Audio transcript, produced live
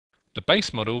The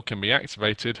base model can be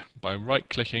activated by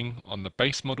right-clicking on the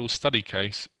base model study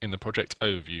case in the project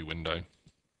overview window.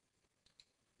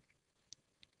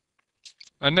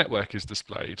 A network is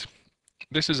displayed.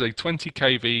 This is a 20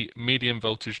 kV medium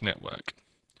voltage network,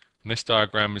 and this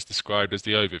diagram is described as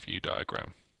the overview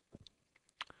diagram.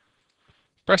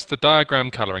 Press the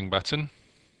diagram colouring button,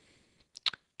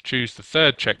 choose the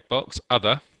third checkbox,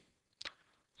 Other,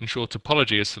 ensure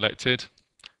topology is selected,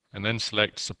 and then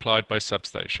select Supplied by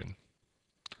Substation.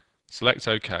 Select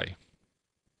OK.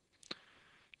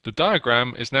 The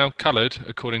diagram is now coloured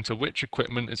according to which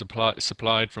equipment is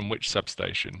supplied from which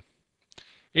substation.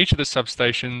 Each of the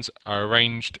substations are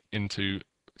arranged into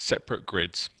separate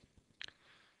grids.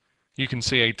 You can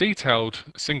see a detailed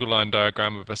single-line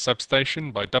diagram of a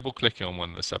substation by double-clicking on one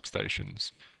of the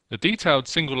substations. The detailed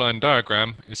single-line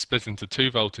diagram is split into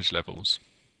two voltage levels.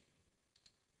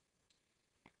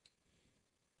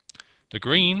 The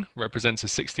green represents a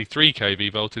 63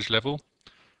 kV voltage level,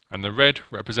 and the red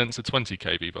represents a 20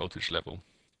 kV voltage level.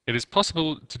 It is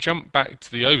possible to jump back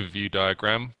to the overview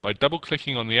diagram by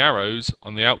double-clicking on the arrows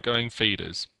on the outgoing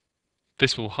feeders.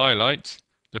 This will highlight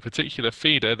the particular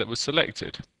feeder that was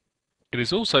selected. It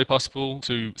is also possible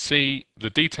to see the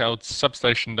detailed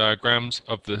substation diagrams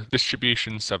of the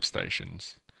distribution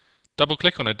substations.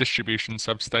 Double-click on a distribution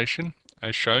substation,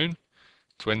 as shown,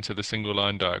 to enter the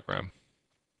single-line diagram.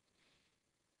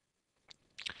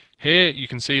 Here you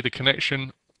can see the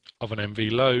connection of an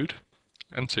MV load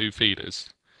and two feeders.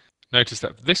 Notice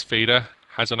that this feeder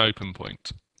has an open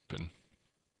point.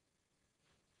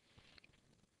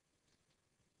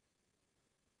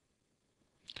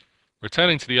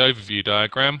 Returning to the overview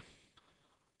diagram,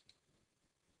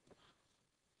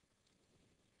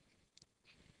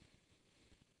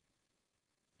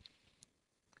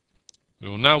 we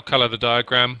will now colour the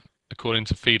diagram according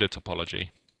to feeder topology.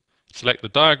 Select the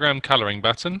diagram colouring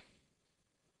button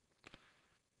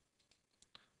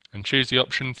and choose the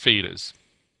option Feeders.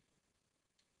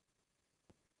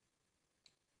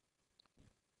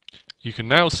 You can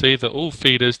now see that all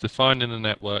feeders defined in the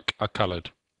network are coloured.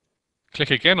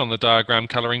 Click again on the diagram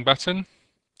colouring button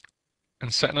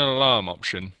and set an alarm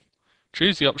option.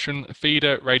 Choose the option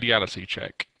Feeder Radiality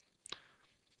Check.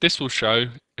 This will show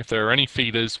if there are any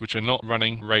feeders which are not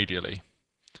running radially.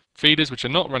 Feeders which are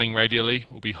not running radially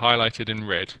will be highlighted in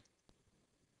red.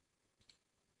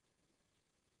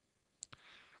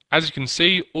 As you can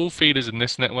see, all feeders in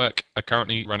this network are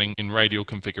currently running in radial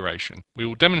configuration. We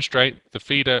will demonstrate the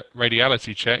feeder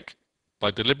radiality check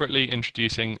by deliberately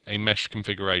introducing a mesh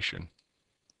configuration.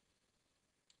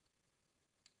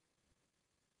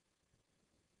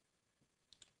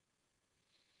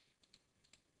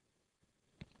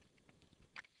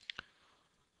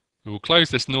 We will close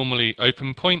this normally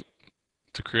open point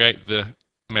to create the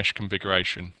mesh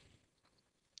configuration.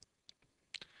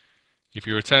 If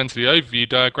you return to the overview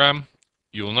diagram,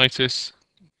 you will notice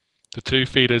the two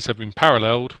feeders have been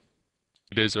paralleled.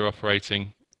 Feeders are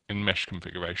operating in mesh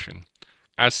configuration.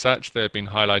 As such, they have been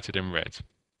highlighted in red.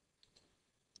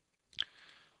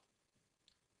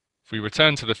 If we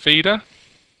return to the feeder,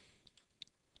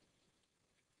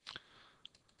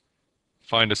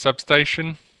 find a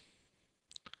substation,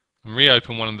 and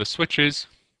reopen one of the switches,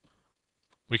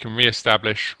 we can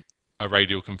re-establish a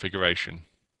radial configuration.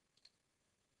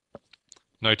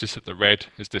 Notice that the red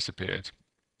has disappeared.